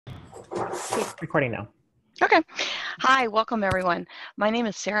Okay, recording now. Okay. Hi, welcome everyone. My name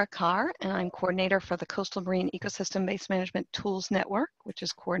is Sarah Carr, and I'm coordinator for the Coastal Marine Ecosystem-Based Management Tools Network, which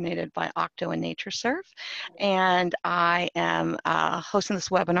is coordinated by Octo and NatureServe. And I am hosting this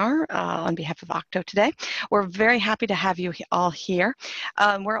webinar on behalf of Octo today. We're very happy to have you all here.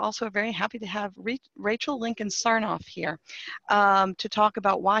 We're also very happy to have Rachel Lincoln Sarnoff here to talk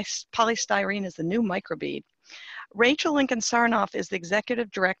about why polystyrene is the new microbead. Rachel Lincoln Sarnoff is the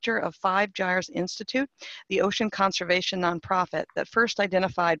executive director of Gyres Institute, the ocean conservation nonprofit that first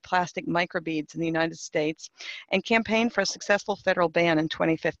identified plastic microbeads in the United States and campaigned for a successful federal ban in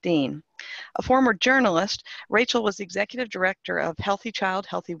 2015. A former journalist, Rachel was the executive director of Healthy Child,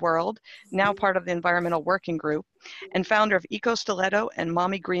 Healthy World, now part of the Environmental Working Group, and founder of EcoStiletto and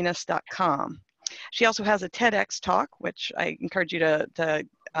MommyGreenest.com. She also has a TEDx talk, which I encourage you to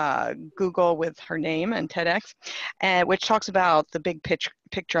Google with her name and TEDx, which talks about the big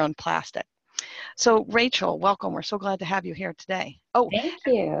picture on plastic. So Rachel, welcome. We're so glad to have you here today. Oh, thank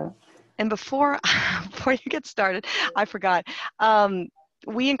you. And before you get started, I forgot.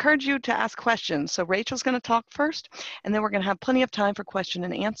 We encourage you to ask questions. So Rachel's going to talk first, and then we're going to have plenty of time for question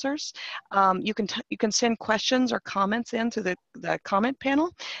and answers. You can send questions or comments in through the comment panel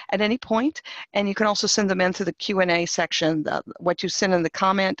at any point, and you can also send them in through the Q&A section. What you send in the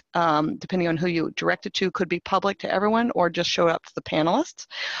comment, depending on who you direct it to, could be public to everyone or just show up to the panelists.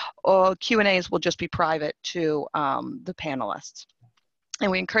 Or Q&As will just be private to the panelists.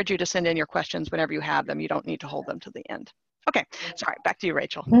 And we encourage you to send in your questions whenever you have them. You don't need to hold them to the end. Okay, sorry, back to you,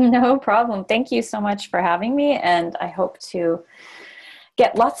 Rachel. No problem. Thank you so much for having me, and I hope to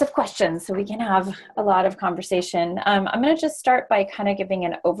get lots of questions so we can have a lot of conversation. I'm going to just start by kind of giving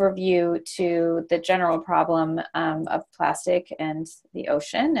an overview to the general problem of plastic and the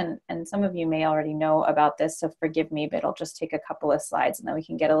ocean, and some of you may already know about this, so forgive me, but it'll just take a couple of slides and then we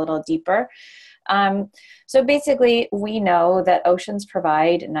can get a little deeper. So basically, we know that oceans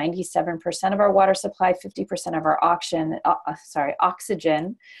provide 97% of our water supply, 50% of our oxygen.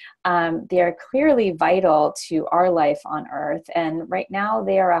 They are clearly vital to our life on Earth, and right now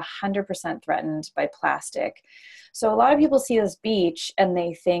they are 100% threatened by plastic. So a lot of people see this beach and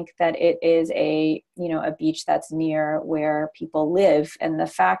they think that it is a beach that's near where people live. And the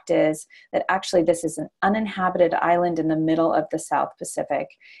fact is that actually this is an uninhabited island in the middle of the South Pacific.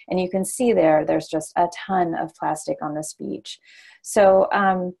 And you can see there's just a ton of plastic on this beach. So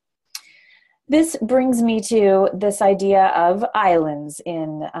this brings me to this idea of islands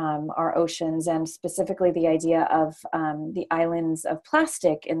in our oceans, and specifically the idea of the islands of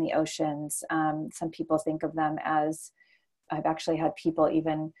plastic in the oceans. Some people think of them as, I've actually had people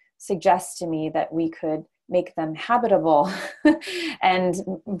even suggest to me that we could make them habitable and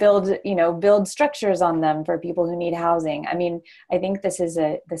build structures on them for people who need housing. I mean, I think this is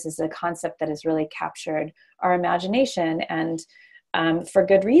a concept that has really captured our imagination, and for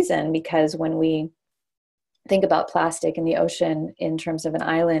good reason, because when we think about plastic in the ocean in terms of an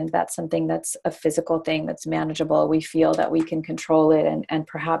island, that's something that's a physical thing that's manageable. We feel that we can control it and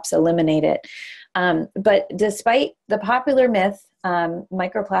perhaps eliminate it. But despite the popular myth,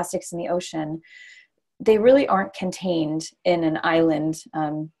 microplastics in the ocean, they really aren't contained in an island,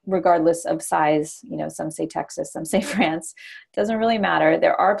 regardless of size. Some say Texas, some say France. It doesn't really matter.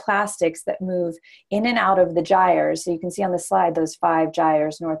 There are plastics that move in and out of the gyres. So you can see on the slide those 5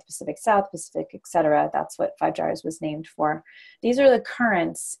 gyres, North Pacific, South Pacific, etc. That's what Gyres was named for. These are the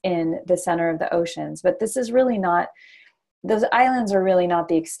currents in the center of the oceans. But this is really not, those islands are really not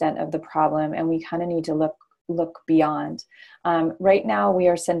the extent of the problem, and we kind of need to look beyond. Right now, we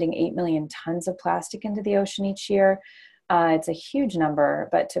are sending 8 million tons of plastic into the ocean each year. It's a huge number,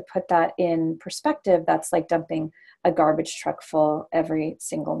 but to put that in perspective, that's like dumping a garbage truck full every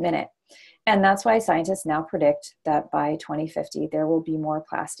single minute. And that's why scientists now predict that by 2050, there will be more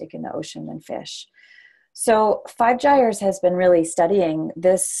plastic in the ocean than fish. So Gyres has been really studying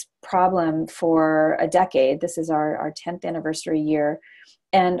this problem for a decade. This is our 10th anniversary year.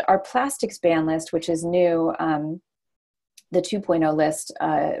 And our plastics ban list, which is new, the 2.0 list,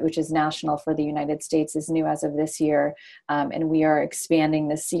 which is national for the United States, is new as of this year. And we are expanding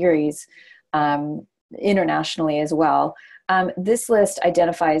the series internationally as well. This list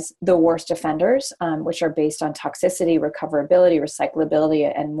identifies the worst offenders, which are based on toxicity, recoverability,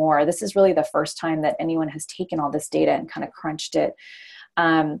 recyclability, and more. This is really the first time that anyone has taken all this data and kind of crunched it.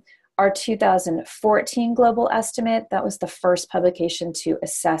 Our 2014 global estimate, that was the first publication to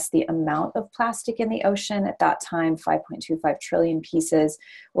assess the amount of plastic in the ocean. At that time, 5.25 trillion pieces.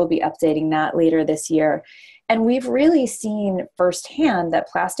 We'll be updating that later this year. And we've really seen firsthand that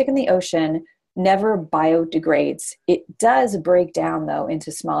plastic in the ocean never biodegrades. It does break down, though,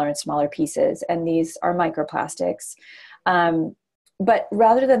 into smaller and smaller pieces, and these are microplastics. But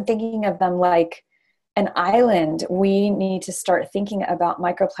rather than thinking of them like an island, we need to start thinking about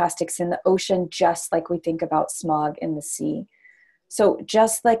microplastics in the ocean just like we think about smog in the sea. So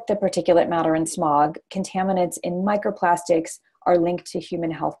just like the particulate matter in smog, contaminants in microplastics are linked to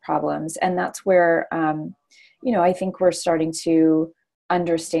human health problems. And that's where, I think we're starting to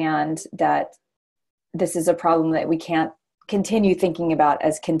understand that this is a problem that we can't continue thinking about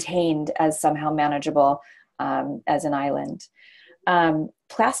as contained, as somehow manageable, as an island.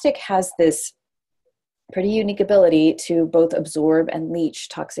 Plastic has this pretty unique ability to both absorb and leach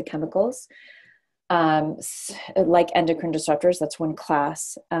toxic chemicals, like endocrine disruptors. That's one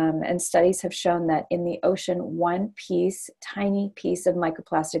class. And studies have shown that in the ocean, one tiny piece of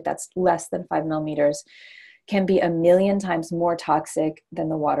microplastic that's less than 5 millimeters can be 1 million times more toxic than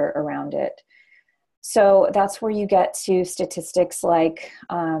the water around it. So that's where you get to statistics like,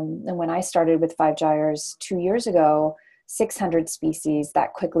 and when I started with 5 Gyres 2 years ago, 600 species,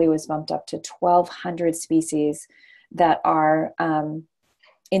 that quickly was bumped up to 1,200 species that are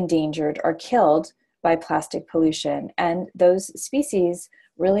endangered or killed by plastic pollution. And those species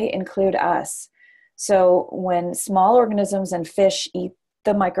really include us. So when small organisms and fish eat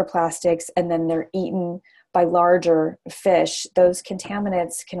the microplastics and then they're eaten by larger fish, those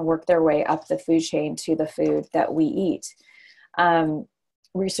contaminants can work their way up the food chain to the food that we eat.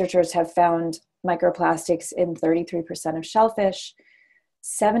 Researchers have found microplastics in 33% of shellfish,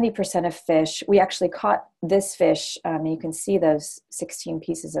 70% of fish. We actually caught this fish. You can see those 16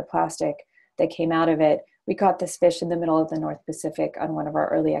 pieces of plastic that came out of it. We caught this fish in the middle of the North Pacific on one of our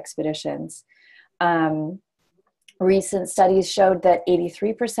early expeditions. Recent studies showed that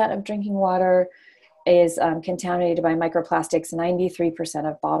 83% of drinking water is contaminated by microplastics, 93%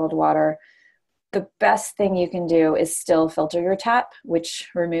 of bottled water. The best thing you can do is still filter your tap, which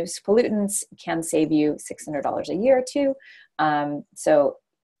removes pollutants, can save you $600 a year or two. So,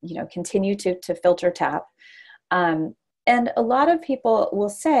 continue to filter tap. And a lot of people will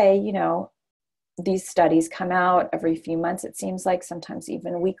say, these studies come out every few months, it seems like, sometimes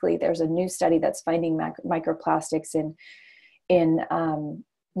even weekly. There's a new study that's finding microplastics in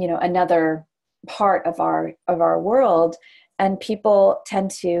another part of our world, and people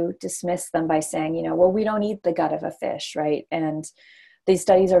tend to dismiss them by saying, well, we don't eat the gut of a fish, right? And these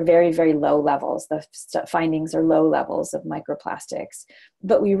studies are very, very low levels. The findings are low levels of microplastics,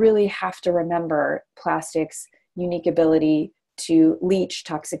 but we really have to remember plastics' unique ability to leach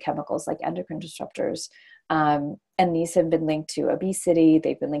toxic chemicals like endocrine disruptors. And these have been linked to obesity,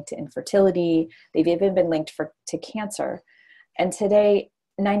 they've been linked to infertility, they've even been linked to cancer. And today,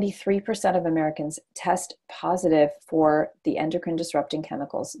 93% of Americans test positive for the endocrine disrupting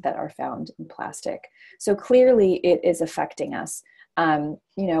chemicals that are found in plastic. So clearly it is affecting us.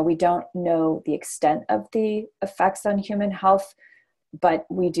 We don't know the extent of the effects on human health, but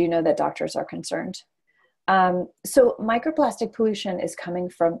we do know that doctors are concerned. So microplastic pollution is coming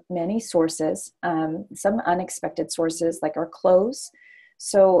from many sources, some unexpected sources like our clothes.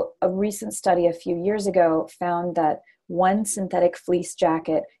 So a recent study a few years ago found that one synthetic fleece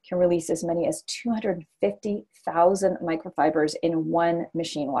jacket can release as many as 250,000 microfibers in one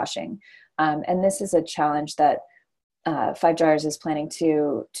machine washing. And this is a challenge that 5 Gyres is planning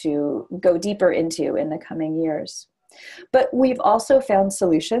to go deeper into in the coming years. But we've also found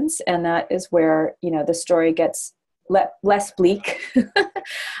solutions, and that is where, the story gets less bleak.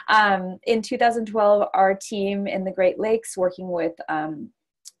 In 2012, our team in the Great Lakes, working with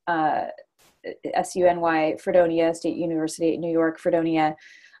SUNY Fredonia, State University of New York, Fredonia,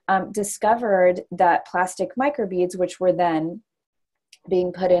 discovered that plastic microbeads, which were then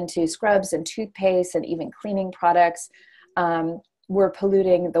being put into scrubs and toothpaste and even cleaning products, were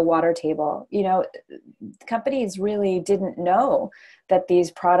polluting the water table. Companies really didn't know that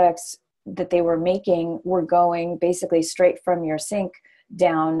these products that they were making were going basically straight from your sink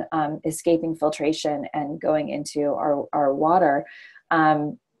down, escaping filtration and going into our water.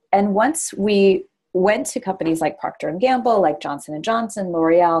 And once we went to companies like Procter & Gamble, like Johnson & Johnson,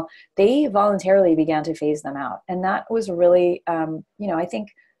 L'Oreal, they voluntarily began to phase them out. And that was really, I think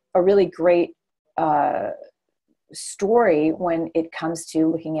a really great story when it comes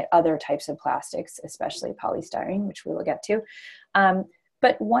to looking at other types of plastics, especially polystyrene, which we will get to.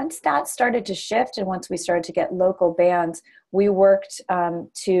 But once that started to shift, and once we started to get local bans, we worked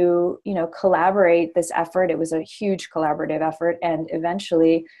to collaborate this effort. It was a huge collaborative effort, and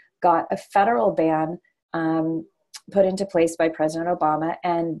eventually got a federal ban put into place by President Obama,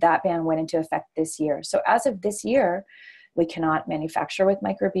 and that ban went into effect this year. So as of this year, We cannot manufacture with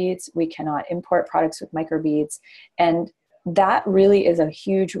microbeads. We cannot import products with microbeads. And that really is a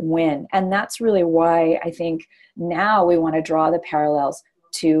huge win. And that's really why I think now we want to draw the parallels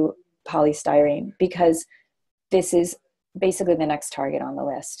to polystyrene, because this is basically the next target on the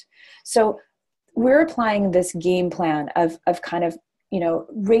list. So we're applying this game plan of kind of,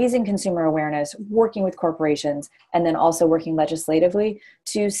 raising consumer awareness, working with corporations, and then also working legislatively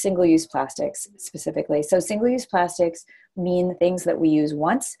to single-use plastics specifically. So single-use plastics mean things that we use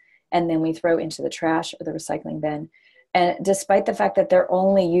once and then we throw into the trash or the recycling bin. And despite the fact that they're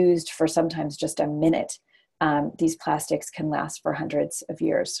only used for sometimes just a minute, these plastics can last for hundreds of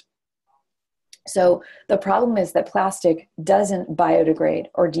years. So the problem is that plastic doesn't biodegrade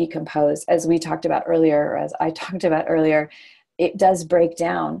or decompose, as we talked about earlier, or as I talked about earlier. It does break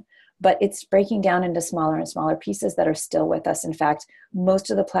down, but it's breaking down into smaller and smaller pieces that are still with us. In fact,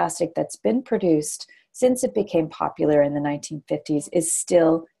 most of the plastic that's been produced since it became popular in the 1950s is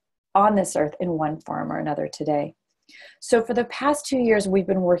still on this earth in one form or another today. So for the past 2 years, we've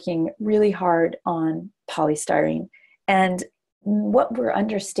been working really hard on polystyrene. And what we're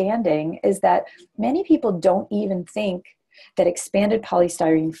understanding is that many people don't even think that expanded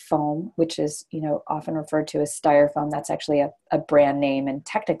polystyrene foam, which is, often referred to as Styrofoam, that's actually a brand name and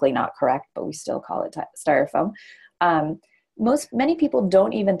technically not correct, but we still call it Styrofoam. Many people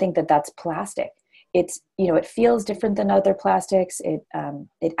don't even think that that's plastic. It's, it feels different than other plastics. It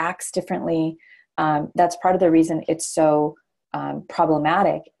acts differently. That's part of the reason it's so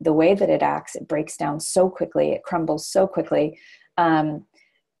problematic. The way that it acts, it breaks down so quickly, it crumbles so quickly.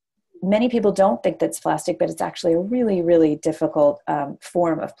 Many people don't think that's plastic, but it's actually a really, really difficult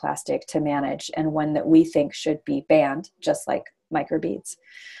form of plastic to manage, and one that we think should be banned, just like microbeads.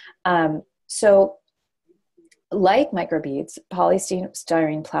 So like microbeads,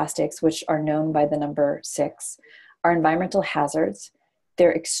 polystyrene plastics, which are known by the number 6, are environmental hazards.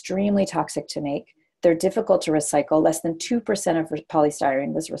 They're extremely toxic to make. They're difficult to recycle. Less than 2% of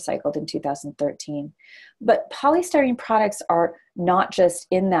polystyrene was recycled in 2013. But polystyrene products are not just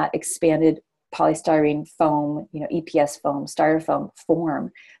in that expanded polystyrene foam, EPS foam, styrofoam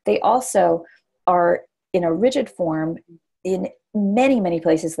form. They also are in a rigid form in many, many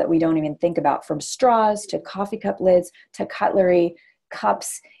places that we don't even think about, from straws to coffee cup lids to cutlery,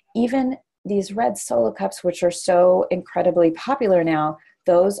 cups, even these red solo cups, which are so incredibly popular now.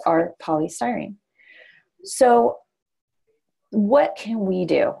 Those are polystyrene. So what can we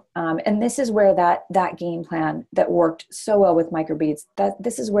do? And this is where that game plan that worked so well with microbeads,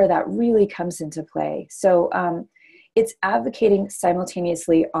 this is where that really comes into play. So it's advocating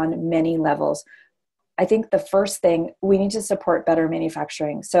simultaneously on many levels. I think the first thing, we need to support better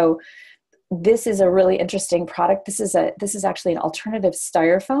manufacturing. So this is a really interesting product. This is actually an alternative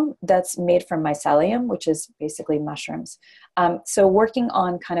styrofoam that's made from mycelium, which is basically mushrooms. So working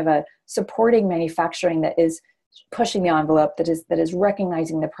on kind of a supporting manufacturing that is pushing the envelope, that is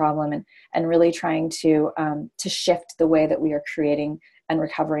recognizing the problem and really trying to shift the way that we are creating and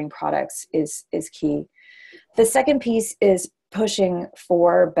recovering products is key. The second piece is pushing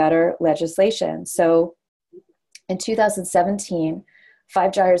for better legislation. So in 2017,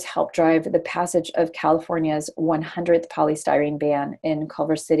 Gyres helped drive the passage of California's 100th polystyrene ban in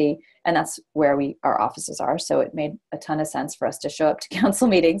Culver City, and that's where our offices are, so it made a ton of sense for us to show up to council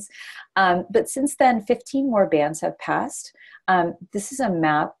meetings. But since then, 15 more bans have passed. This is a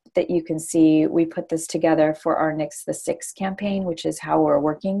map that you can see. We put this together for our Nix the Six campaign, which is how we're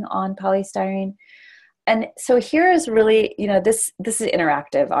working on polystyrene. And so here is really, this is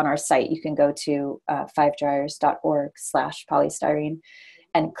interactive on our site. You can go to 5gyres.org/polystyrene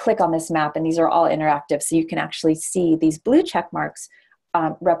and click on this map. And these are all interactive. So you can actually see these blue check marks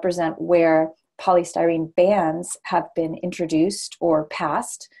represent where polystyrene bans have been introduced or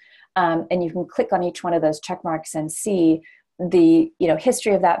passed. And you can click on each one of those check marks and see the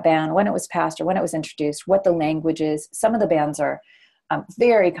history of that ban, when it was passed or when it was introduced, what the language is. Some of the bans are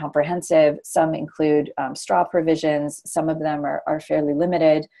very comprehensive. Some include straw provisions. Some of them are fairly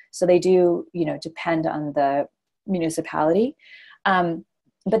limited. So they do, depend on the municipality.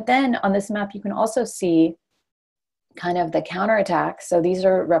 But then on this map, you can also see kind of the counterattack. So these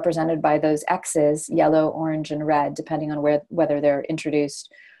are represented by those X's, yellow, orange, and red, depending on whether they're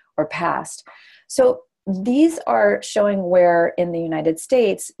introduced or passed. So these are showing where in the United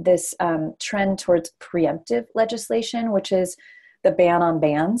States, this trend towards preemptive legislation, which is the ban on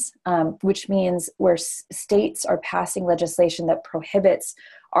bans, which means where states are passing legislation that prohibits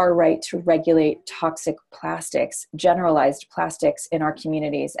our right to regulate toxic plastics, generalized plastics in our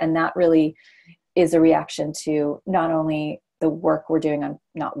communities. And that really is a reaction to not only the work we're doing on,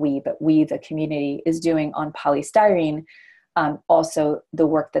 not we, but we, the community, is doing on polystyrene. Also the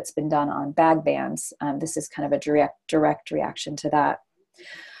work that's been done on bag bans. This is kind of a direct reaction to that.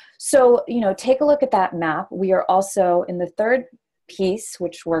 So, take a look at that map. We are also in the third piece,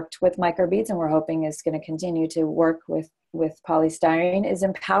 which worked with microbeads, and we're hoping is going to continue to work with polystyrene, is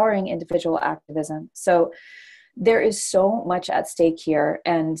empowering individual activism. So there is so much at stake here.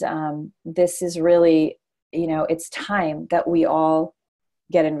 And this is really, it's time that we all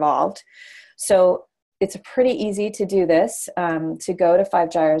get involved. So it's pretty easy to do this, to go to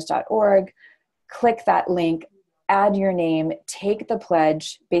 5gyres.org, click that link, add your name, take the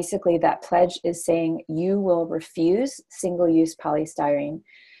pledge. Basically, that pledge is saying you will refuse single-use polystyrene.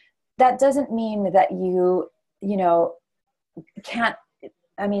 That doesn't mean that you can't,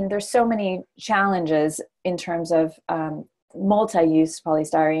 there's so many challenges in terms of multi-use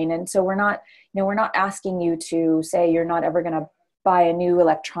polystyrene. And so we're not asking you to say you're not ever going to buy a new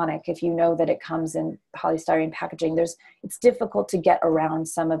electronic if you know that it comes in polystyrene packaging. It's difficult to get around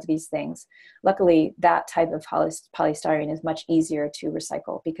some of these things. Luckily, that type of polystyrene is much easier to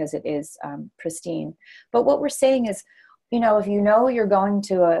recycle because it is pristine. But what we're saying is, if you're going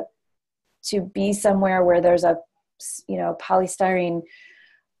to be somewhere where there's a polystyrene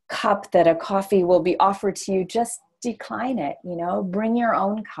cup that a coffee will be offered to you, just decline it. Bring your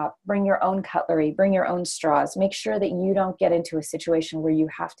own cup, bring your own cutlery, bring your own straws. Make sure that you don't get into a situation where you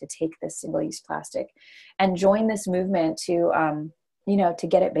have to take this single-use plastic, and join this movement to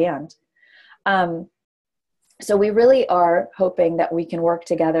get it banned. So we really are hoping that we can work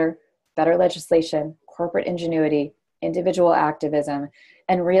together, better legislation, corporate ingenuity, individual activism,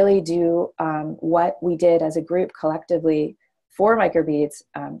 and really do what we did as a group collectively for microbeads,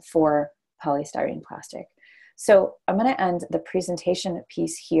 for polystyrene plastic. So I'm going to end the presentation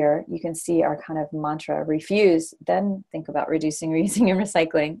piece here. You can see our kind of mantra: refuse, then think about reducing, reusing, and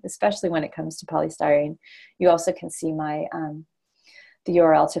recycling, especially when it comes to polystyrene. You also can see my the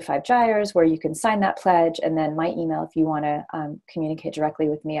URL to 5Gyres, where you can sign that pledge, and then my email if you want to communicate directly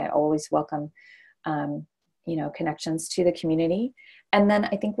with me. I always welcome connections to the community. And then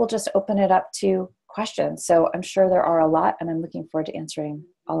I think we'll just open it up to questions. So I'm sure there are a lot, and I'm looking forward to answering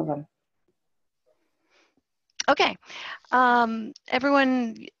all of them. Okay,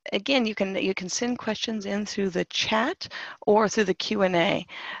 everyone, again, you can send questions in through the chat or through the Q&A.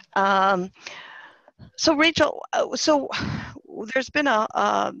 So Rachel, so there's been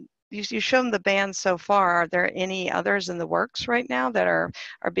you've shown the bans so far. Are there any others in the works right now that are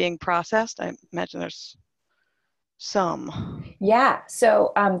being processed? I imagine there's some. Yeah,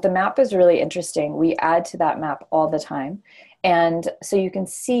 so the map is really interesting. We add to that map all the time. And so you can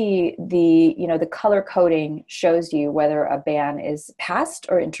see the color coding shows you whether a ban is passed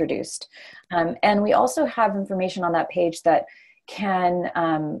or introduced. And we also have information on that page that can,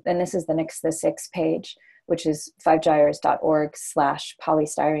 and this is the 6 page, which is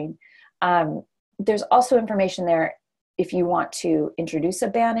 5gyres.org/polystyrene. There's also information there if you want to introduce a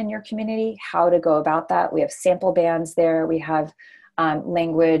ban in your community, how to go about that. We have sample bans there. We have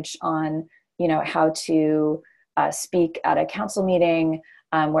language on, how to speak at a council meeting.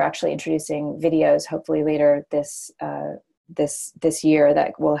 We're actually introducing videos, hopefully later this year,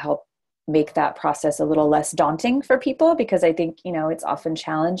 that will help make that process a little less daunting for people, because I think, it's often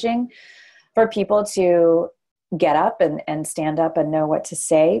challenging for people to get up and stand up and know what to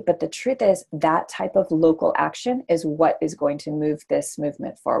say. But the truth is that type of local action is what is going to move this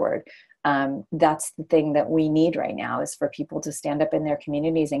movement forward. That's the thing that we need right now, is for people to stand up in their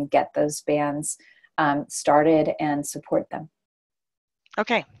communities and get those bans started and support them.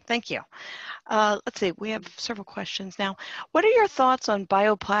 Okay, thank you. Let's see, we have several questions now. What are your thoughts on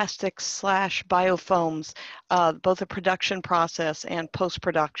bioplastics/biofoams, both the production process and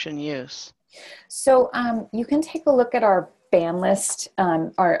post-production use? So you can take a look at our ban list,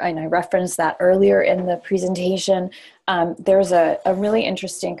 and I referenced that earlier in the presentation. There's a really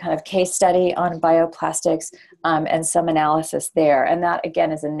interesting kind of case study on bioplastics and some analysis there. And that,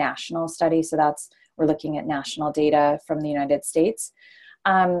 again, is a national study. So we're looking at national data from the United States.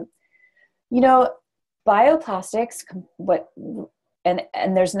 Bioplastics, and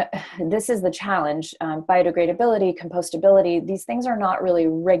this is the challenge, biodegradability, compostability, these things are not really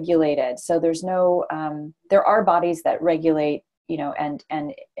regulated. So there's no, there are bodies that regulate, and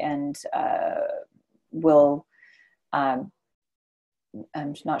will, I'm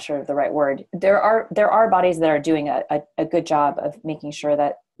not sure of the right word. There are bodies that are doing a good job of making sure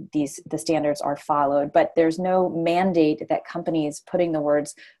that the standards are followed, but there's no mandate that companies putting the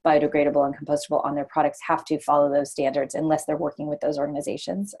words biodegradable and compostable on their products have to follow those standards unless they're working with those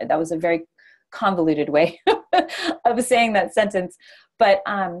organizations. That was a very convoluted way of saying that sentence. But,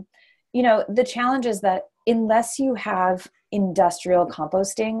 the challenge is that unless you have industrial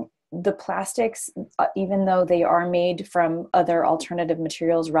composting, the plastics, even though they are made from other alternative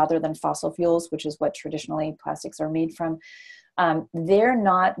materials rather than fossil fuels, which is what traditionally plastics are made from, they're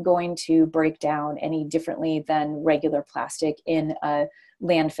not going to break down any differently than regular plastic in a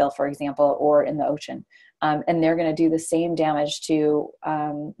landfill, for example, or in the ocean. And they're going to do the same damage to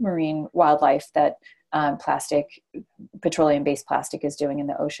marine wildlife that petroleum-based plastic is doing in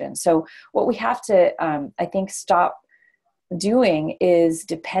the ocean. So what we have to, I think, stop doing is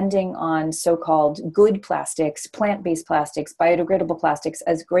depending on so-called good plastics, plant-based plastics, biodegradable plastics,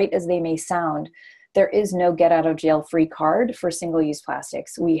 as great as they may sound. There is no get out of jail free card for single-use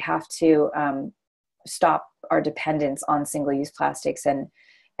plastics. We have to stop our dependence on single-use plastics and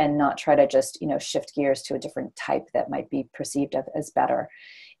not try to just, shift gears to a different type that might be perceived as better.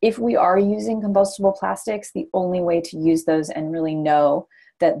 If we are using compostable plastics, the only way to use those and really know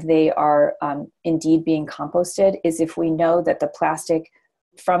that they are indeed being composted is if we know that the plastic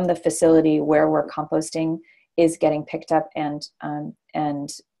from the facility where we're composting is getting picked up and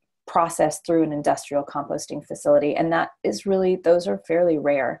processed through an industrial composting facility. And those are fairly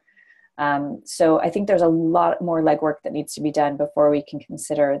rare. So I think there's a lot more legwork that needs to be done before we can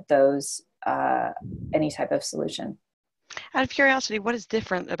consider those any type of solution. Out of curiosity, what is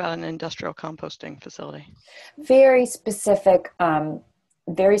different about an industrial composting facility? Very specific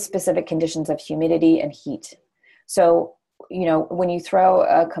conditions of humidity and heat. So, when you throw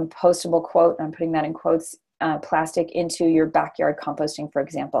a compostable, quote, I'm putting that in quotes, plastic into your backyard composting, for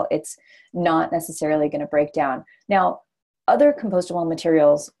example, it's not necessarily going to break down. Now, other compostable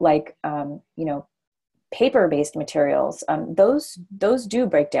materials like, paper-based materials, those do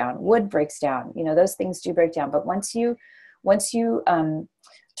break down. Wood breaks down. Those things do break down. But once you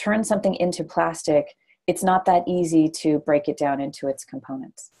turn something into plastic, it's not that easy to break it down into its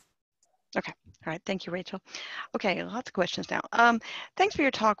components. Okay. All right. Thank you, Rachel. Okay. Lots of questions now. Thanks for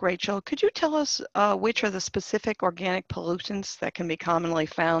your talk, Rachel. Could you tell us which are the specific organic pollutants that can be commonly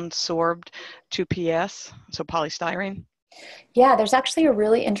found sorbed to PS, so polystyrene? Yeah, there's actually a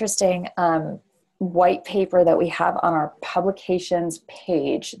really interesting white paper that we have on our publications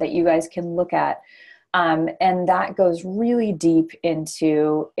page that you guys can look at. And that goes really deep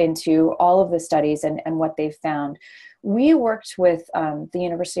into all of the studies and what they've found. We worked with the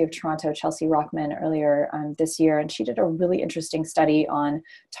University of Toronto, Chelsea Rockman, earlier this year, and she did a really interesting study on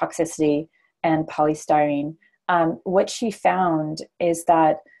toxicity and polystyrene. What she found is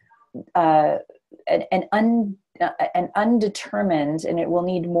that an undetermined, and it will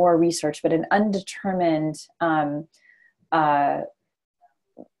need more research, but an undetermined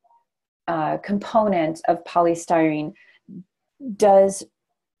component of polystyrene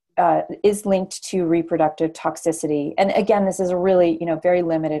is linked to reproductive toxicity. And again, this is a really, very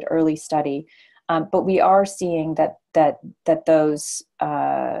limited early study, but we are seeing that those,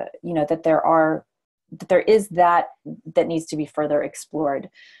 that there is that needs to be further explored.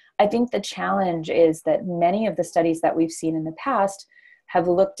 I think the challenge is that many of the studies that we've seen in the past have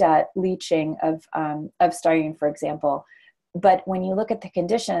looked at leaching of styrene, for example. But when you look at the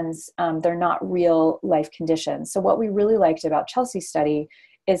conditions, they're not real life conditions. So what we really liked about Chelsea's study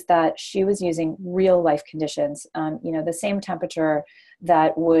is that she was using real life conditions, the same temperature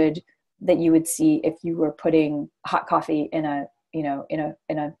that you would see if you were putting hot coffee in a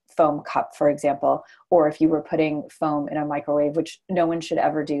foam cup, for example, or if you were putting foam in a microwave, which no one should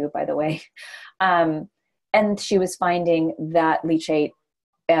ever do, by the way. And she was finding that leachate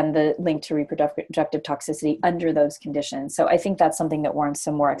and the link to reproductive toxicity under those conditions. So I think that's something that warrants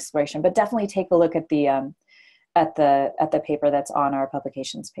some more exploration, but definitely take a look at the paper that's on our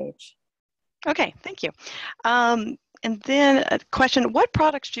publications page. Okay, thank you. And then a question, what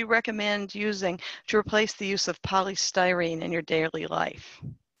products do you recommend using to replace the use of polystyrene in your daily life?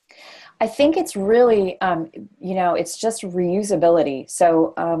 I think it's really, it's just reusability.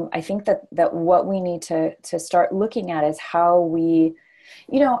 So I think that what we need to start looking at is how we,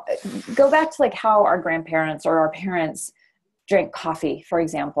 go back to like how our grandparents or our parents drank coffee, for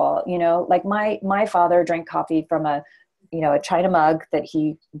example. Like my father drank coffee from a China mug that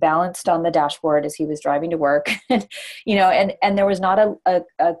he balanced on the dashboard as he was driving to work, and there was not a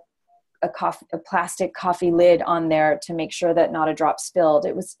plastic coffee lid on there to make sure that not a drop spilled.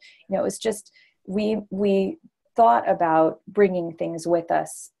 It was just, we thought about bringing things with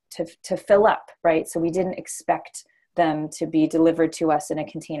us to fill up, right? So we didn't expect them to be delivered to us in a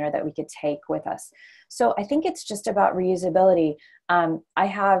container that we could take with us. So I think it's just about reusability. I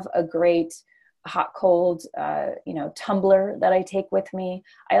have a great hot cold, tumbler that I take with me.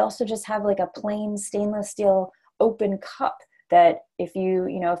 I also just have like a plain stainless steel open cup that if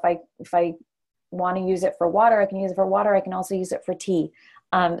I want to use it for water, I can use it for water. I can also use it for tea.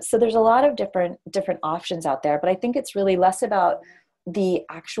 So there's a lot of different options out there, but I think it's really less about the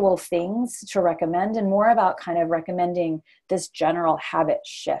actual things to recommend and more about kind of recommending this general habit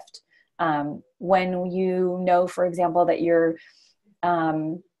shift. When you know, for example, that you're,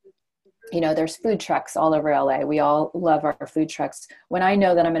 there's food trucks all over LA. We all love our food trucks. When I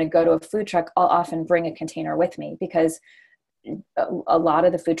know that I'm going to go to a food truck, I'll often bring a container with me because a lot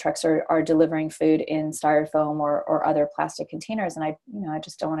of the food trucks are delivering food in styrofoam or other plastic containers. And I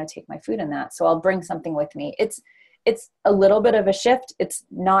just don't want to take my food in that. So I'll bring something with me. It's a little bit of a shift. It's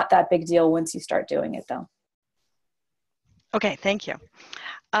not that big deal once you start doing it though. Okay, thank you.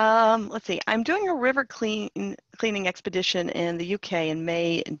 Let's see, I'm doing a river cleaning expedition in the UK in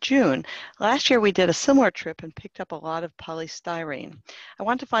May and June. Last year we did a similar trip and picked up a lot of polystyrene. I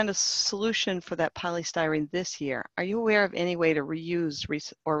want to find a solution for that polystyrene this year. Are you aware of any way to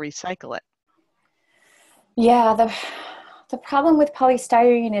reuse or recycle it? Yeah, the problem with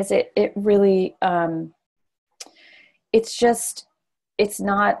polystyrene is it really, it's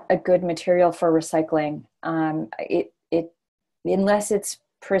not a good material for recycling. Unless it's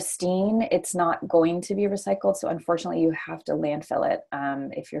pristine, it's not going to be recycled. So unfortunately, you have to landfill it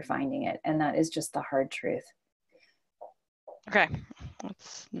if you're finding it. And that is just the hard truth. Okay,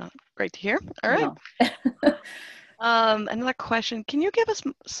 that's not great to hear. All right. No. Another question. Can you give us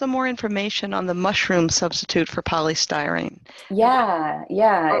some more information on the mushroom substitute for polystyrene? Yeah.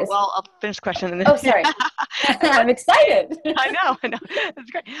 Well, I'll finish the question. Oh, sorry. I'm excited. I know.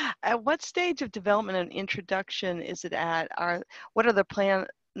 It's great. At what stage of development and introduction is it at? What are the plans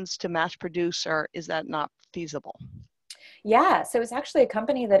to mass produce, or is that not feasible? Yeah, so it's actually a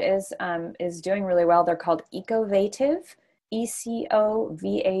company that is doing really well. They're called Ecovative, Ecovative.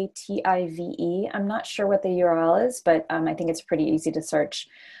 I'm not sure what the URL is, but I think it's pretty easy to search.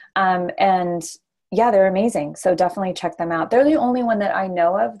 And yeah, they're amazing. So definitely check them out. They're the only one that I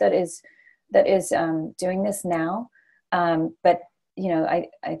know of that is doing this now. But I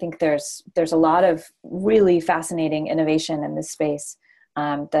think there's a lot of really fascinating innovation in this space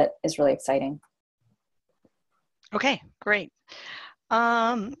that is really exciting. Okay, great.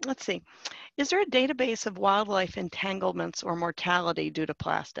 Let's see. Is there a database of wildlife entanglements or mortality due to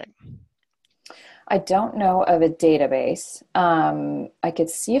plastic? I don't know of a database. I could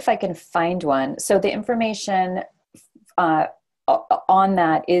see if I can find one. So the information on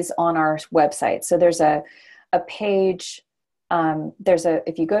that is on our website. So there's a page.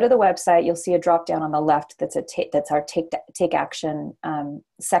 If you go to the website, you'll see a drop down on the left that's our take action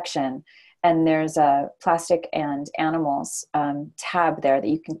section. And there's a plastic and animals tab there that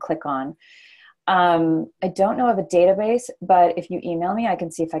you can click on. I don't know of a database, but if you email me, I can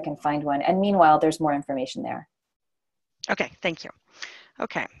see if I can find one. And meanwhile, there's more information there. Okay, thank you.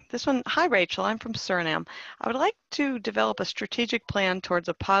 Okay, this one. Hi, Rachel. I'm from Suriname. I would like to develop a strategic plan towards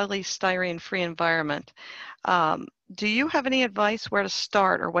a polystyrene-free environment. Do you have any advice where to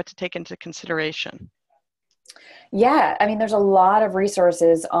start or what to take into consideration? Yeah, I mean, there's a lot of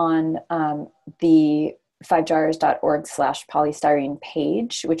resources on the 5gyres.org/polystyrene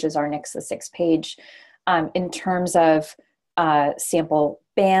page, which is our Nexus 6 page, in terms of sample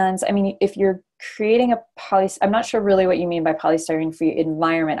bans. I mean, if you're creating I'm not sure really what you mean by polystyrene-free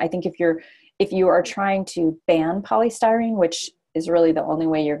environment. I think if you are trying to ban polystyrene, which is really the only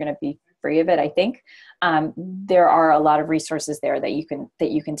way you're going to be free of it, I think, there are a lot of resources there that you can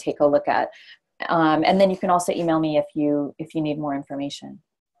take a look at. And then you can also email me if you need more information.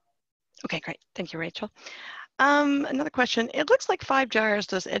 Okay, great. Thank you, Rachel. Another question. It looks like 5 Gyres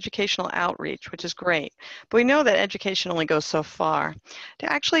does educational outreach, which is great, but we know that education only goes so far.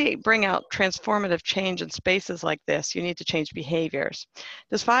 To actually bring out transformative change in spaces like this, you need to change behaviors.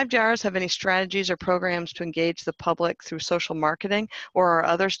 Does 5 Gyres have any strategies or programs to engage the public through social marketing, or are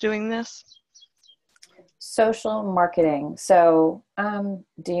others doing this? Social marketing. So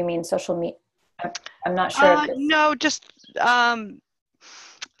do you mean social media? I'm not sure. No, just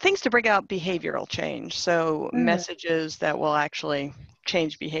things to bring out behavioral change. So messages that will actually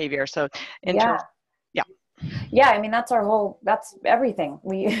change behavior. So Yeah, I mean, that's everything.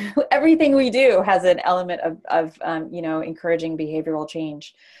 Everything we do has an element of encouraging behavioral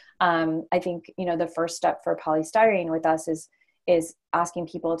change. I think, the first step for polystyrene with us is asking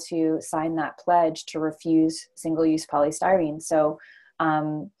people to sign that pledge to refuse single-use polystyrene. So,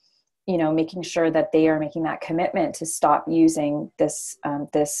 making sure that they are making that commitment to stop using this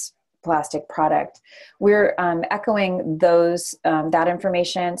plastic product. We're echoing that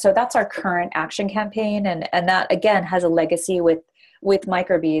information. So that's our current action campaign. And that, again, has a legacy with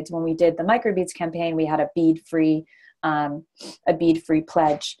microbeads. When we did the microbeads campaign, we had a bead-free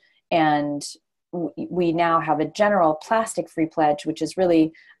pledge. And we now have a general plastic-free pledge, which is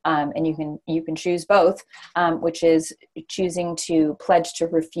really, and you can choose both, which is choosing to pledge to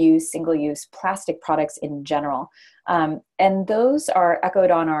refuse single-use plastic products in general. And those are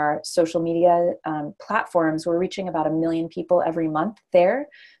echoed on our social media platforms. We're reaching about 1 million people every month there.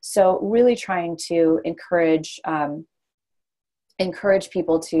 So really trying to encourage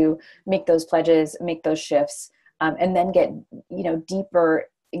people to make those pledges, make those shifts, and then get, deeper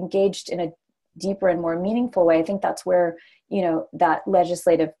engaged in a deeper and more meaningful way. I think that's where, that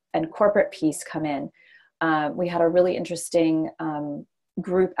legislative and corporate piece come in. We had a really interesting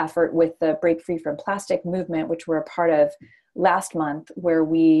group effort with the Break Free from Plastic movement, which we're a part of last month, where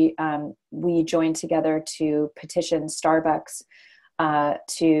we joined together to petition Starbucks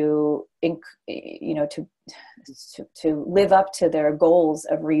to live up to their goals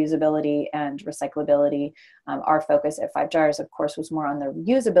of reusability and recyclability. Our focus at 5 Gyres, of course, was more on the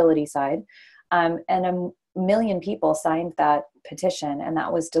reusability side. And 1 million people signed that petition, and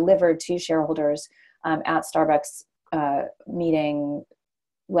that was delivered to shareholders at Starbucks meeting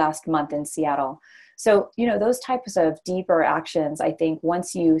last month in Seattle. So, those types of deeper actions, I think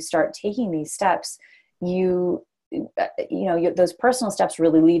once you start taking these steps, those personal steps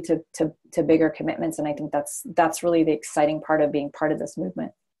really lead to bigger commitments. And I think that's really the exciting part of being part of this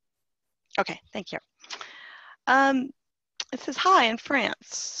movement. Okay, thank you. It says, hi, in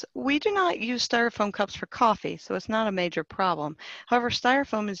France, we do not use styrofoam cups for coffee, so it's not a major problem. However,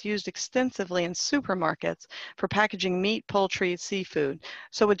 styrofoam is used extensively in supermarkets for packaging meat, poultry, seafood,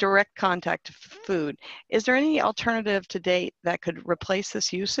 so with direct contact to food. Is there any alternative to date that could replace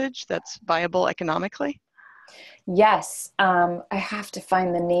this usage that's viable economically? Yes, I have to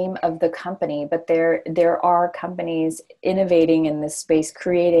find the name of the company, but there are companies innovating in this space,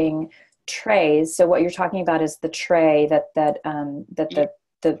 creating trays. So what you're talking about is the tray that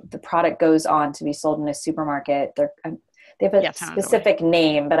the product goes on to be sold in a supermarket. They have a specific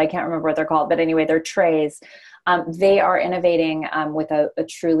name, but I can't remember what they're called. But anyway, they're trays. They are innovating with a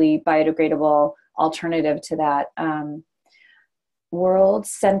truly biodegradable alternative to that.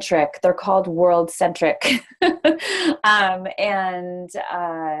 World-centric. They're called world-centric. And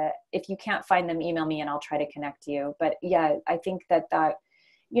if you can't find them, email me and I'll try to connect you. But yeah, I think that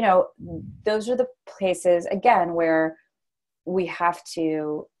those are the places, again, where we have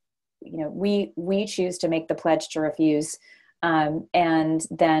to, we choose to make the pledge to refuse. And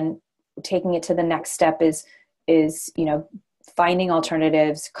then taking it to the next step is finding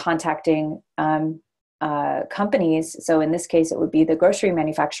alternatives, contacting companies. So in this case, it would be the grocery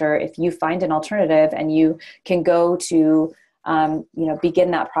manufacturer. If you find an alternative and you can go to,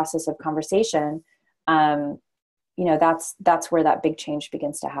 begin that process of conversation, that's where that big change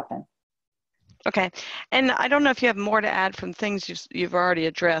begins to happen. Okay. And I don't know if you have more to add from things you've already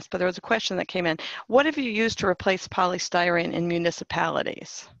addressed, but there was a question that came in. What have you used to replace polystyrene in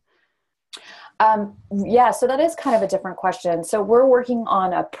municipalities? So that is kind of a different question. So we're working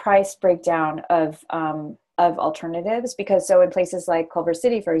on a price breakdown of alternatives, because so in places like Culver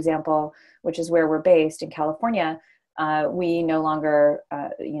City, for example, which is where we're based in California, we no longer,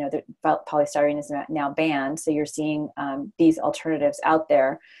 the polystyrene is now banned. So you're seeing these alternatives out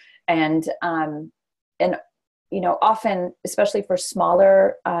there, and often, especially for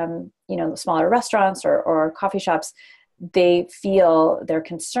smaller, smaller restaurants or coffee shops, they're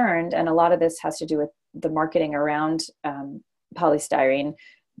concerned, and a lot of this has to do with the marketing around polystyrene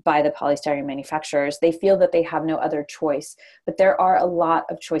by the polystyrene manufacturers. They feel that they have no other choice, but there are a lot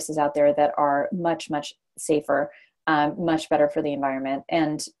of choices out there that are much, much safer, much better for the environment.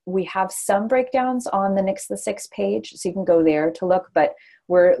 And we have some breakdowns on the Nix the Six page, so you can go there to look, but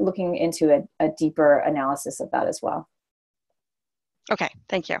we're looking into a deeper analysis of that as well. Okay,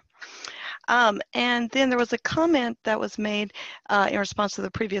 thank you. And then there was a comment that was made in response to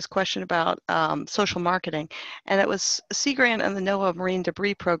the previous question about social marketing, and it was Sea Grant and the NOAA Marine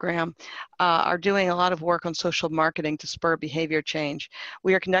Debris Program are doing a lot of work on social marketing to spur behavior change.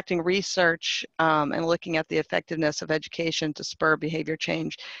 We are conducting research and looking at the effectiveness of education to spur behavior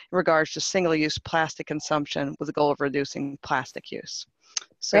change in regards to single-use plastic consumption with the goal of reducing plastic use.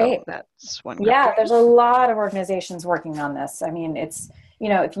 So Great. that's one. Yeah, there's a lot of organizations working on this. I mean, it's,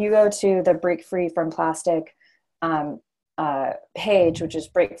 if you go to the Break Free from Plastic page, which is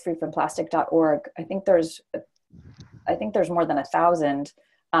breakfreefromplastic.org, I think there's more than 1,000.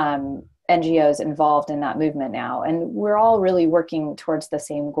 And NGOs involved in that movement now. And we're all really working towards the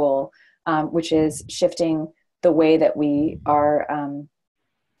same goal, which is shifting the way that we are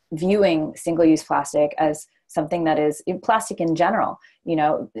viewing single-use plastic as something that is plastic in general. You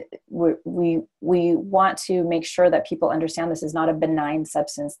know, we want to make sure that people understand this is not a benign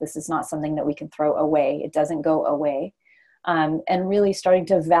substance. This is not something that we can throw away. It doesn't go away. And really starting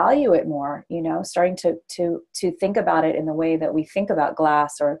to value it more, you know, starting to think about it in the way that we think about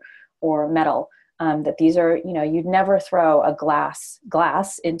glass or metal, that these are, you know, you'd never throw a glass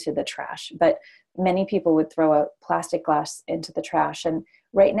into the trash, but many people would throw a plastic glass into the trash. And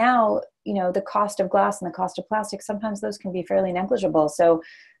right now, you know, the cost of glass and the cost of plastic, sometimes those can be fairly negligible. So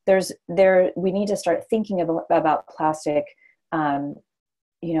we need to start thinking about plastic,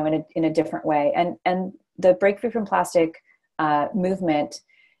 you know, in a different way. And the Break Free from Plastic movement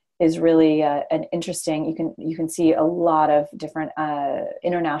is really an interesting, you can see a lot of different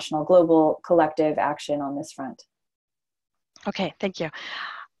international, global, collective action on this front. Okay, thank you.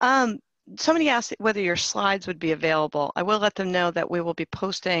 Somebody asked whether your slides would be available. I will let them know that we will be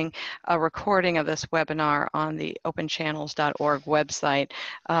posting a recording of this webinar on the openchannels.org website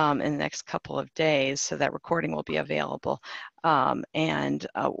in the next couple of days, so that recording will be available.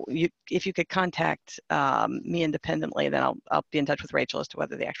 If you could contact me independently, then I'll be in touch with Rachel as to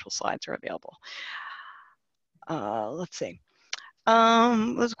whether the actual slides are available. Let's see.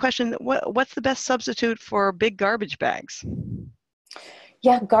 There's a question, what's the best substitute for big garbage bags?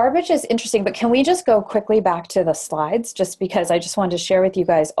 Yeah, garbage is interesting, but can we just go quickly back to the slides, just because I just wanted to share with you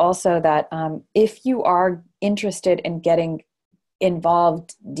guys also that if you are interested in getting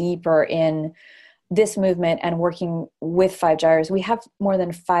involved deeper in this movement and working with 5Gyres, we have more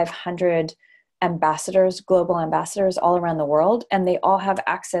than 500 ambassadors, global ambassadors all around the world, and they all have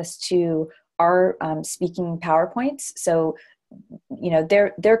access to our speaking PowerPoints. So, you know,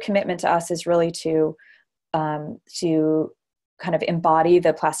 their commitment to us is really to kind of embody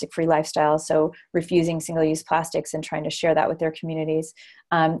the plastic-free lifestyle, so refusing single-use plastics and trying to share that with their communities.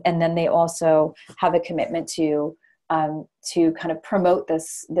 And then they also have a commitment to kind of promote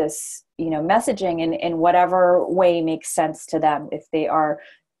this you know, messaging in whatever way makes sense to them. If they are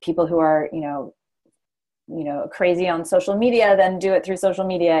people who are you know crazy on social media, then do it through social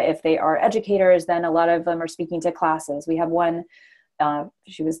media. If they are educators, then a lot of them are speaking to classes. We have one,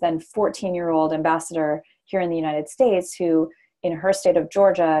 she was then 14-year-old ambassador here in the United States, who in her state of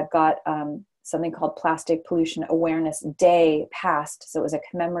Georgia got something called Plastic Pollution Awareness Day passed. So it was a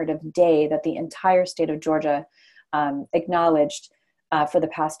commemorative day that the entire state of Georgia acknowledged for the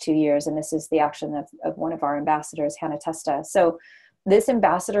past 2 years. And this is the action of one of our ambassadors, Hannah Testa. So this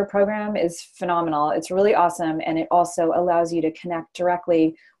ambassador program is phenomenal. It's really awesome. And it also allows you to connect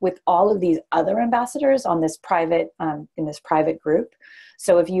directly with all of these other ambassadors on this private, in this private group.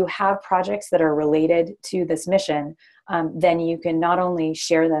 So if you have projects that are related to this mission, then you can not only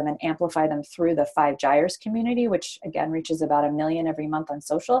share them and amplify them through the 5Gyres community, which again reaches about 1 million every month on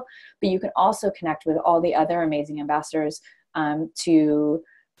social, but you can also connect with all the other amazing ambassadors to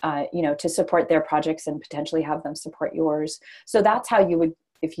support their projects and potentially have them support yours. So that's how you would,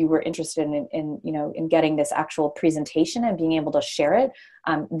 if you were interested in getting this actual presentation and being able to share it,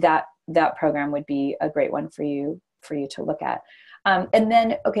 that program would be a great one for you to look at. And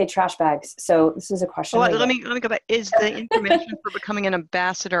then, okay, trash bags. So this is a question. Well, let me go back. Is the information for becoming an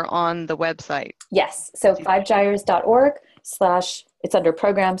ambassador on the website? Yes. So 5gyres.org/ it's under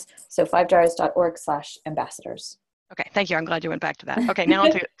programs. So 5gyres.org/ambassadors. Okay, thank you. I'm glad you went back to that. Okay, now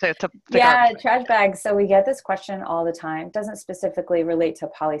to yeah, garbage. Trash bags. So we get this question all the time. It doesn't specifically relate to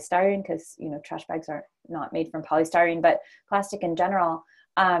polystyrene because, you know, trash bags are not made from polystyrene, but plastic in general.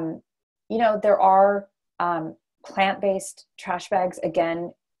 You know, there are plant-based trash bags.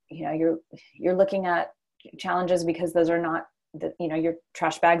 Again, you know, you're looking at challenges because those are not, your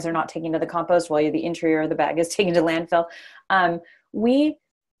trash bags are not taken to the compost while the interior of the bag is taken to landfill. We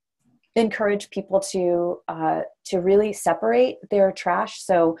encourage people to really separate their trash.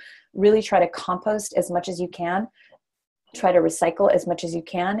 So really try to compost as much as you can, try to recycle as much as you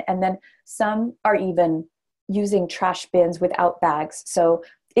can. And then some are even using trash bins without bags. So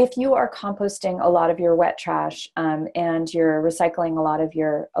if you are composting a lot of your wet trash and you're recycling a lot of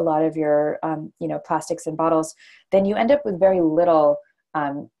your plastics and bottles, then you end up with very little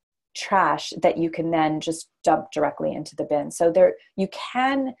trash that you can then just dump directly into the bin. So there, you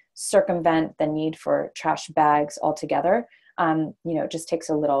can circumvent the need for trash bags altogether. It just takes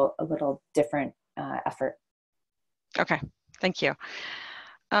a little different effort. Okay, thank you.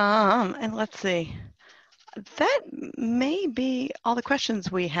 And let's see. That may be all the questions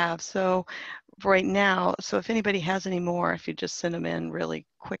we have. So right now. So if anybody has any more, if you just send them in really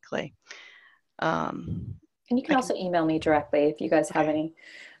quickly. And you can also email me directly if you guys have any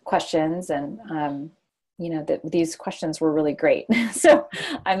questions. And these questions were really great. So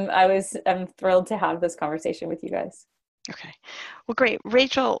I'm thrilled to have this conversation with you guys. Okay. Well, great.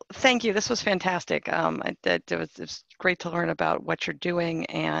 Rachel, thank you. This was fantastic. It was great to learn about what you're doing,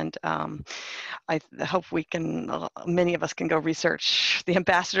 and I hope many of us can go research the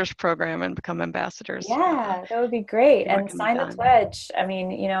ambassadors program and become ambassadors. Yeah, that would be great. And sign the pledge. I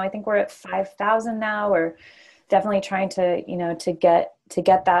mean, I think we're at 5,000 now. We're definitely trying to, to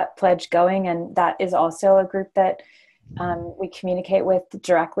get that pledge going. And that is also a group that we communicate with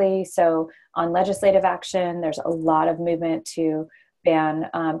directly. So on legislative action, there's a lot of movement to ban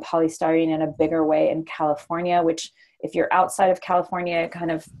polystyrene in a bigger way in California, which if you're outside of California, it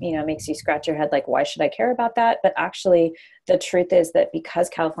kind of, makes you scratch your head like, why should I care about that? But actually, the truth is that because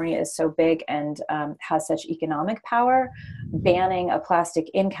California is so big and has such economic power, banning a plastic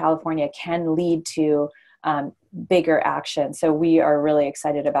in California can lead to bigger action. So we are really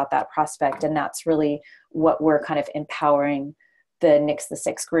excited about that prospect. And that's really what we're kind of empowering the Nix the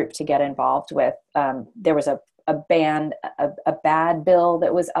Six group to get involved with. There was a bad bill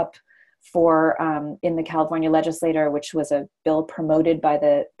that was up for in the California legislature, which was a bill promoted by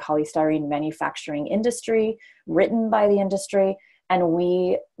the polystyrene manufacturing industry, written by the industry. And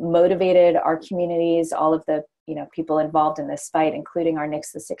we motivated our communities, all of the people involved in this fight, including our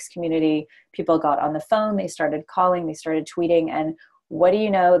Nix the Six community. People got on the phone, they started calling, they started tweeting, and what do you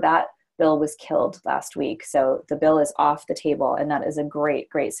know, that bill was killed last week. So the bill is off the table, and that is a great,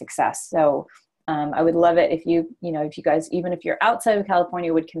 great success. So I would love it if if you guys, even if you're outside of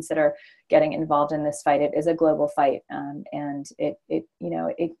California, would consider getting involved in this fight. It is a global fight, and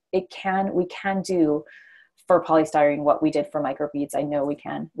we can do for polystyrene what we did for microbeads. I know we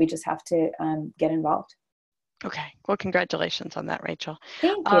can. We just have to get involved. Okay. Well, congratulations on that, Rachel.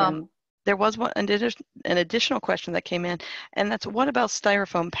 Thank you. There was an additional question that came in, and that's, what about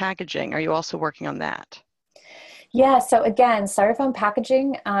styrofoam packaging? Are you also working on that? Yeah. So again, styrofoam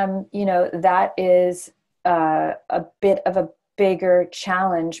packaging, that is a bit of a bigger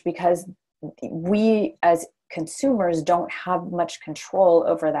challenge because we as consumers don't have much control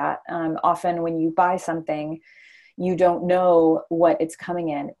over that. Often when you buy something, you don't know what it's coming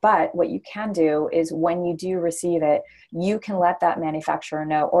in. But what you can do is when you do receive it, you can let that manufacturer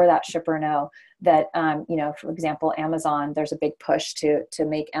know or that shipper know that, for example, Amazon, there's a big push to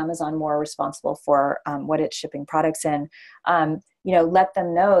make Amazon more responsible for what it's shipping products in. Let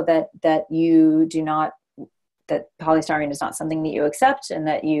them know that you do not, that polystyrene is not something that you accept, and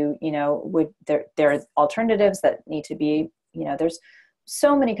that there are alternatives that need to be, there's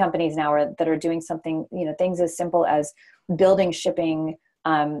so many companies now that are doing something, things as simple as building shipping,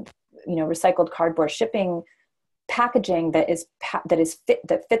 recycled cardboard shipping packaging that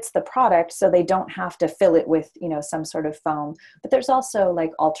fits the product, so they don't have to fill it with some sort of foam. But there's also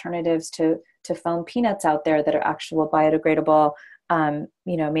like alternatives to foam peanuts out there that are actual biodegradable,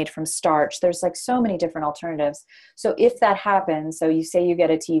 made from starch. There's like so many different alternatives. So if that happens, so you say you get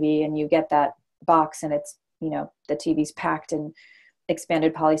a TV and you get that box and it's the TV's packed in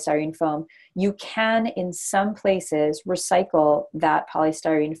expanded polystyrene foam, you can in some places recycle that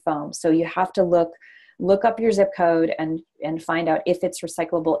polystyrene foam. So you have to look up your zip code and find out if it's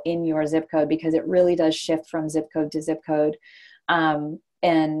recyclable in your zip code, because it really does shift from zip code to zip code.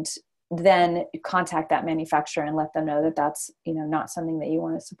 And then contact that manufacturer and let them know that that's not something that you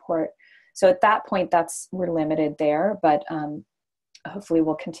want to support. So at that point, we're limited there, but hopefully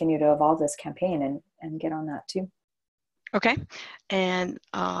we'll continue to evolve this campaign and get on that too. Okay. And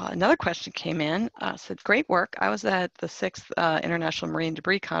another question came in, said, great work. I was at the 6th International Marine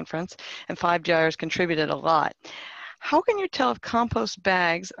Debris Conference, and 5 Gyres contributed a lot. How can you tell if compost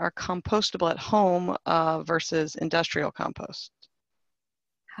bags are compostable at home versus industrial compost?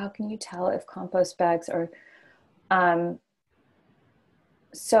 How can you tell if compost bags are,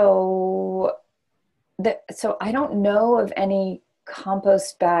 so I don't know of any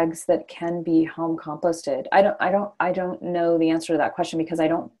compost bags that can be home composted. I don't know the answer to that question because I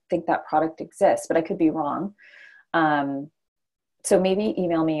don't think that product exists, but I could be wrong. So maybe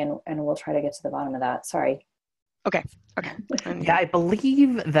email me and we'll try to get to the bottom of that. Sorry. Okay. Yeah, I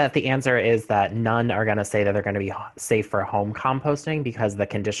believe that the answer is that none are going to say that they're going to be safe for home composting because the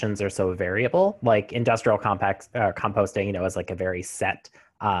conditions are so variable. Like industrial composting, is like a very set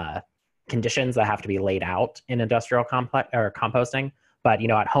conditions that have to be laid out in industrial composting. But,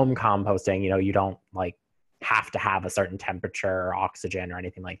 at home composting, you don't like have to have a certain temperature or oxygen or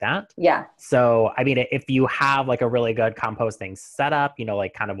anything like that. Yeah. So, I mean, if you have like a really good composting setup,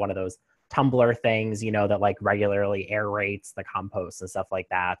 like kind of one of those tumbler things, you know, that like regularly aerates the compost and stuff like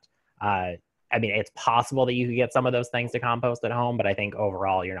that. I mean, it's possible that you could get some of those things to compost at home, but I think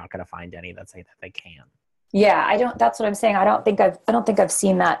overall you're not going to find any that say that they can. Yeah, I don't. That's what I'm saying. I don't think I've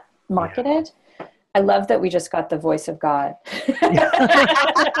seen that marketed. Yeah. I love that we just got the voice of God.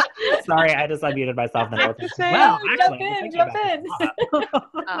 Sorry, I just unmuted myself. Well, jump in.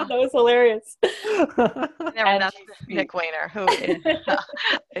 That was hilarious. And that's Nick Weiner, who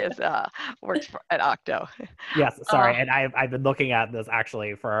works at Octo. Yes, sorry. And I've been looking at this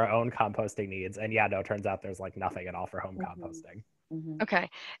actually for our own composting needs. And yeah, no, it turns out there's like nothing at all for home composting. Okay.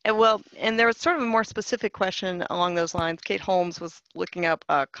 And there was sort of a more specific question along those lines. Kate Holmes was looking up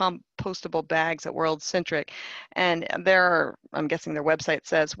compostable bags at World Centric. And I'm guessing their website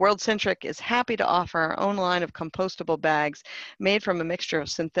says, World Centric is happy to offer our own line of compostable bags made from a mixture of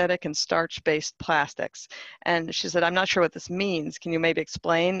synthetic and starch-based plastics. And she said, I'm not sure what this means. Can you maybe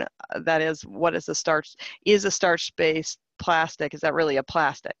explain? That is, what is a starch? Is a starch-based plastic? Is that really a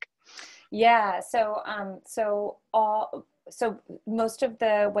plastic? Yeah. So most of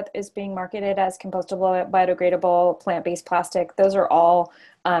what is being marketed as compostable, biodegradable, plant-based plastic, those are all,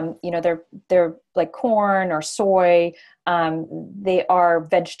 they're like corn or soy. They are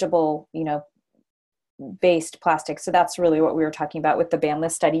vegetable, based plastic. So that's really what we were talking about with the ban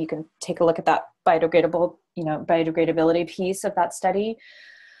list study. You can take a look at that biodegradability piece of that study.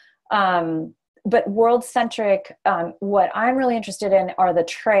 But world-centric, what I'm really interested in are the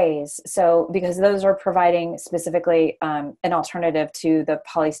trays. So because those are providing specifically an alternative to the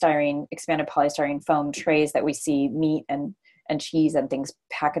expanded polystyrene foam trays that we see meat and cheese and things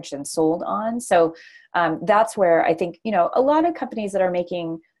packaged and sold on. So that's where I think, a lot of companies that are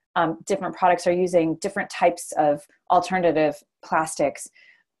making different products are using different types of alternative plastics.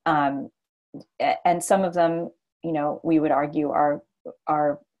 And some of them, we would argue are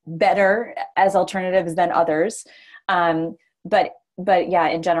better as alternatives than others. But yeah,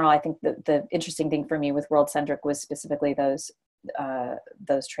 in general, I think the interesting thing for me with World Centric was specifically those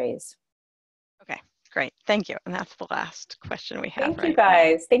trays. Okay, great. Thank you. And that's the last question we have. Thank you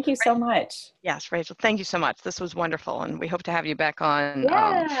guys. Thank you so much. Yes, Rachel, thank you so much. This was wonderful. And we hope to have you back on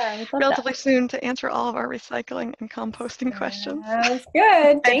relatively soon to answer all of our recycling and composting questions. That's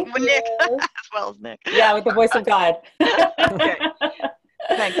good. Thank you. Nick, as well as Nick. Yeah, with the voice of God. Okay.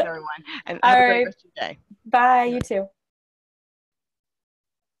 Thanks, everyone. And have a great rest of your day. Bye. You too.